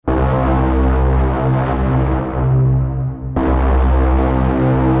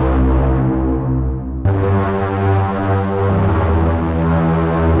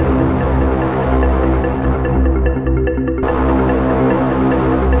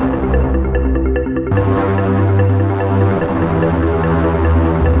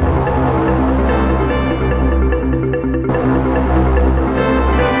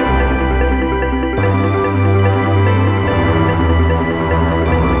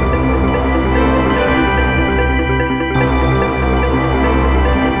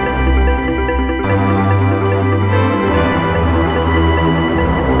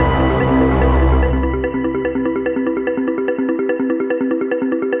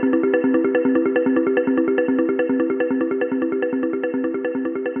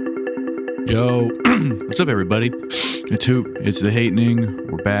What's up, everybody? It's Hoop. It's the Hatening.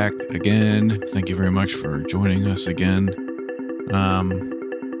 We're back again. Thank you very much for joining us again.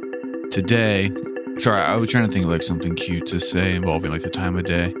 Today, sorry, I was trying to think of like something cute to say involving like the time of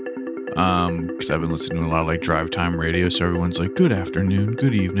day. Because I've been listening to a lot of like drive time radio, so everyone's like, good afternoon,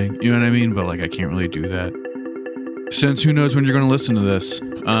 good evening. You know what I mean? But like, I can't really do that since who knows when you're going to listen to this.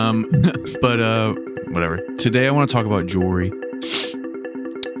 But whatever. Today, I want to talk about jewelry.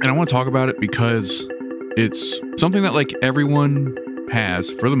 And I want to talk about it because it's something that like everyone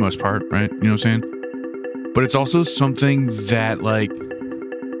has for the most part, right? You know what I'm saying? But it's also something that like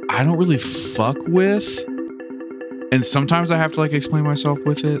I don't really fuck with. And sometimes I have to like explain myself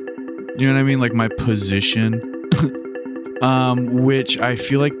with it. You know what I mean? Like my position. Which I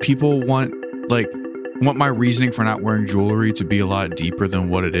feel like people want my reasoning for not wearing jewelry to be a lot deeper than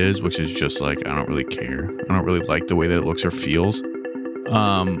what it is, which is just like I don't really care. I don't really like the way that it looks or feels.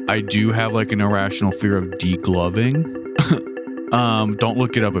 I do have like an irrational fear of degloving. Don't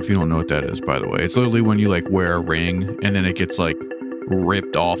look it up if you don't know what that is, by the way. It's literally when you like wear a ring and then it gets like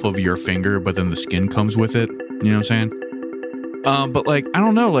ripped off of your finger, but then the skin comes with it. You know what I'm saying? But like, I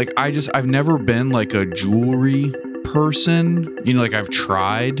don't know, like I've never been like a jewelry person. You know, like I've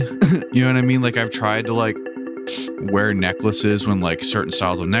tried, you know what I mean? Like I've tried to like wear necklaces when like certain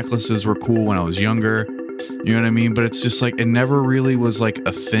styles of necklaces were cool when I was younger. You know what I mean? But it's just like, it never really was like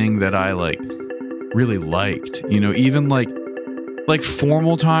a thing that I like really liked, you know, even like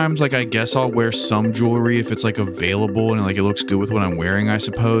formal times. Like, I guess I'll wear some jewelry if it's like available and like it looks good with what I'm wearing, I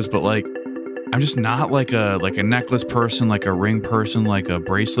suppose. But like, I'm just not like a necklace person, like a ring person, like a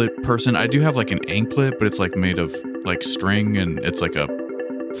bracelet person. I do have like an anklet, but it's like made of like string and it's like a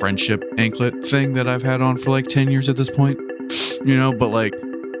friendship anklet thing that I've had on for like 10 years at this point, you know, but like,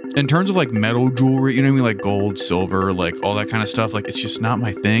 in terms of like metal jewelry, you know what I mean? Like gold, silver, like all that kind of stuff. Like, it's just not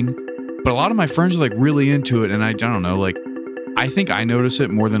my thing. But a lot of my friends are like really into it. And I don't know, like, I think I notice it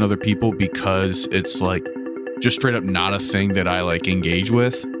more than other people because it's like just straight up not a thing that I like engage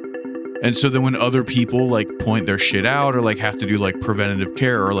with. And so then when other people like point their shit out or like have to do like preventative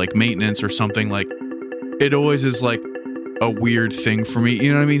care or like maintenance or something, like it always is like a weird thing for me.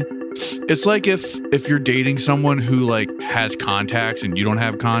 You know what I mean? It's like if you're dating someone who like has contacts and you don't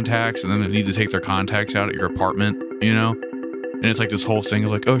have contacts and then they need to take their contacts out at your apartment, you know? And it's like this whole thing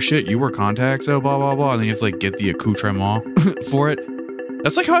of like, oh shit, you wear contacts? Oh, blah, blah, blah. And then you have to like get the accoutrement for it.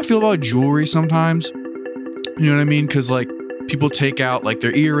 That's like how I feel about jewelry sometimes. You know what I mean? Because like people take out like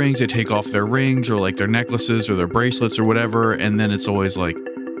their earrings, they take off their rings or like their necklaces or their bracelets or whatever. And then it's always like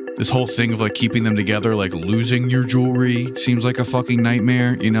this whole thing of like keeping them together, like losing your jewelry seems like a fucking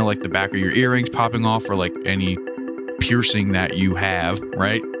nightmare, you know, like the back of your earrings popping off or like any piercing that you have,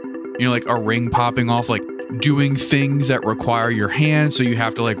 right? You know, like a ring popping off, like doing things that require your hand. So you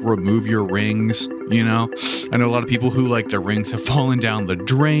have to like remove your rings, you know? I know a lot of people who like their rings have fallen down the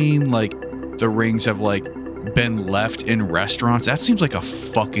drain, like the rings have like been left in restaurants. That seems like a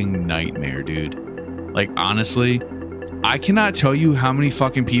fucking nightmare, dude. Like, honestly, I cannot tell you how many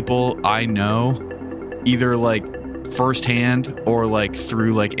fucking people I know, either like firsthand or like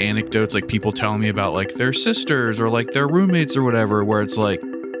through like anecdotes, like people telling me about like their sisters or like their roommates or whatever, where it's like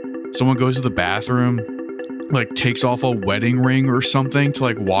someone goes to the bathroom, like takes off a wedding ring or something to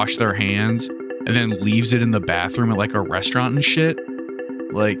like wash their hands and then leaves it in the bathroom at like a restaurant and shit.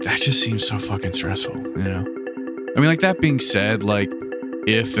 Like, that just seems so fucking stressful, you know? I mean, like, that being said, like,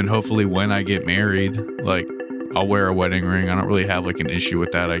 if and hopefully when I get married, like, I'll wear a wedding ring. I don't really have like an issue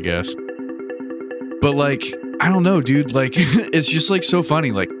with that, I guess. But like, I don't know, dude. Like, it's just like so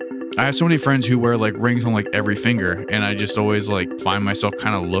funny. Like, I have so many friends who wear like rings on like every finger, and I just always like find myself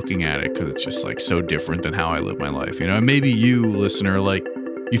kind of looking at it because it's just like so different than how I live my life, you know? And maybe you, listener, like,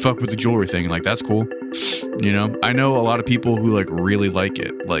 you fuck with the jewelry thing, like that's cool. You know, I know a lot of people who like really like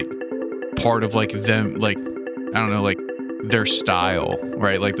it, like part of like them, like, I don't know, like their style,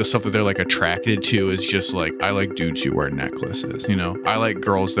 right? Like the stuff that they're like attracted to is just like, I like dudes who wear necklaces, you know, I like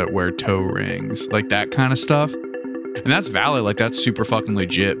girls that wear toe rings, like that kind of stuff. And that's valid. Like that's super fucking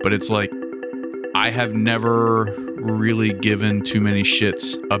legit. But it's like, I have never really given too many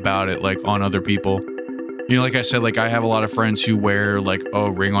shits about it, like on other people. You know, like I said, like I have a lot of friends who wear like a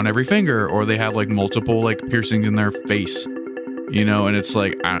ring on every finger, or they have like multiple like piercings in their face, you know, and it's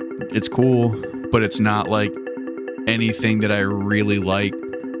like, it's cool, but it's not like anything that I really like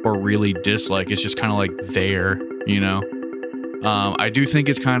or really dislike. It's just kind of like there, you know. I do think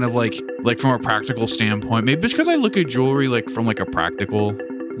it's kind of like from a practical standpoint, maybe it's because I look at jewelry like from like a practical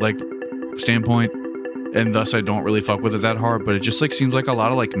like standpoint, and thus I don't really fuck with it that hard. But it just like seems like a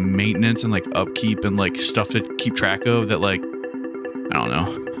lot of like maintenance and like upkeep and like stuff to keep track of that, like, I don't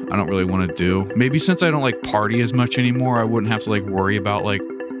know. I don't really want to do. Maybe since I don't like party as much anymore, I wouldn't have to like worry about like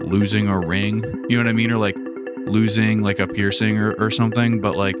losing a ring, you know what I mean? Or like losing like a piercing or something.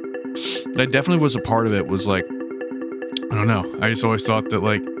 But like that definitely was a part of it, was like, I don't know. I just always thought that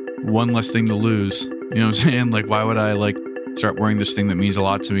like one less thing to lose, you know what I'm saying? Like, why would I like start wearing this thing that means a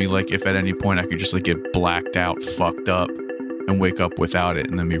lot to me? Like if at any point I could just like get blacked out, fucked up and wake up without it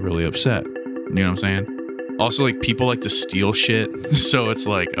and then be really upset. You know what I'm saying? Also, like, people like to steal shit, so it's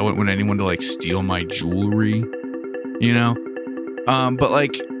like I wouldn't want anyone to like steal my jewelry, you know. But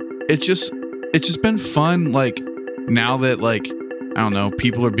like, it's just been fun. Like now that like I don't know,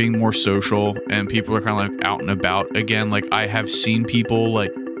 people are being more social and people are kind of like out and about again. Like I have seen people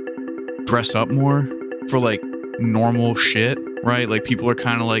like dress up more for like normal shit, right? Like people are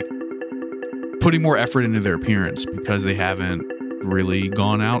kind of like putting more effort into their appearance because they haven't really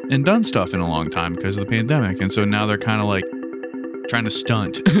gone out and done stuff in a long time because of the pandemic. And so now they're kind of like trying to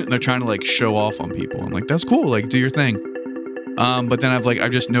stunt. They're trying to like show off on people. I'm like, that's cool. Like do your thing. But then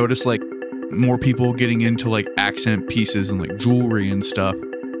I've just noticed like more people getting into like accent pieces and like jewelry and stuff.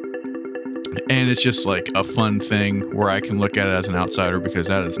 And it's just like a fun thing where I can look at it as an outsider, because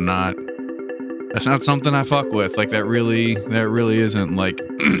that's not something I fuck with. Like that really isn't like,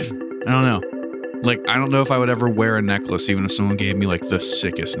 I don't know. Like, I don't know if I would ever wear a necklace, even if someone gave me, like, the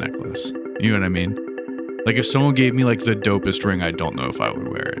sickest necklace. You know what I mean? Like, if someone gave me, like, the dopest ring, I don't know if I would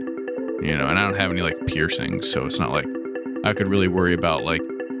wear it. You know, and I don't have any, like, piercings, so it's not like I could really worry about, like,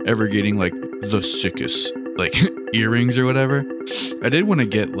 ever getting, like, the sickest, like, earrings or whatever. I did want to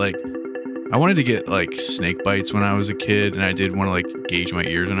get, like, I wanted to get, like, snake bites when I was a kid, and I did want to, like, gauge my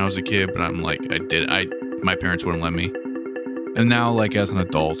ears when I was a kid, but I'm, like, my parents wouldn't let me. And now, like, as an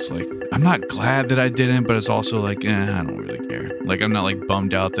adult, like, I'm not glad that I didn't, but it's also like, I don't really care. Like, I'm not, like,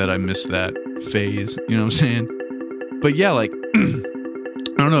 bummed out that I missed that phase. You know what I'm saying? But yeah, like,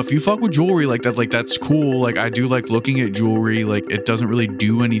 I don't know. If you fuck with jewelry like that, like, that's cool. Like, I do like looking at jewelry. Like, it doesn't really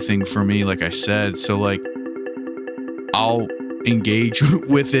do anything for me, like I said. So, like, I'll engage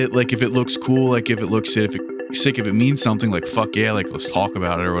with it. Like, if it looks cool, like, if it looks sick, if it means something, like, fuck yeah, like, let's talk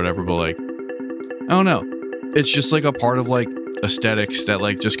about it or whatever. But, like, I don't know. It's just, like, a part of, like, aesthetics that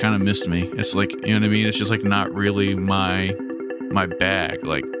like just kind of missed me. It's like, you know what I mean? It's just like not really my bag.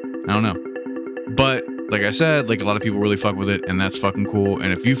 Like, I don't know. But like I said, like a lot of people really fuck with it, and that's fucking cool.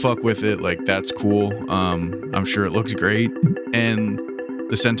 And if you fuck with it, like that's cool. I'm sure it looks great, and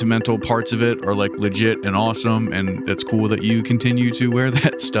the sentimental parts of it are like legit and awesome, and it's cool that you continue to wear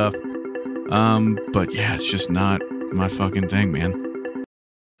that stuff. But yeah, it's just not my fucking thing, man.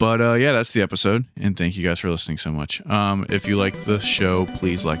 But yeah, that's the episode, and thank you guys for listening so much. If you like the show,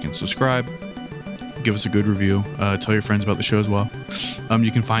 please like and subscribe. Give us a good review. Tell your friends about the show as well. You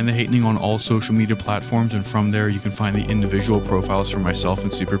can find The Hatening on all social media platforms, and from there you can find the individual profiles for myself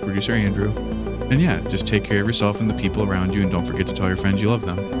and super producer Andrew. And yeah, just take care of yourself and the people around you, and don't forget to tell your friends you love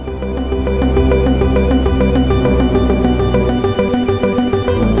them.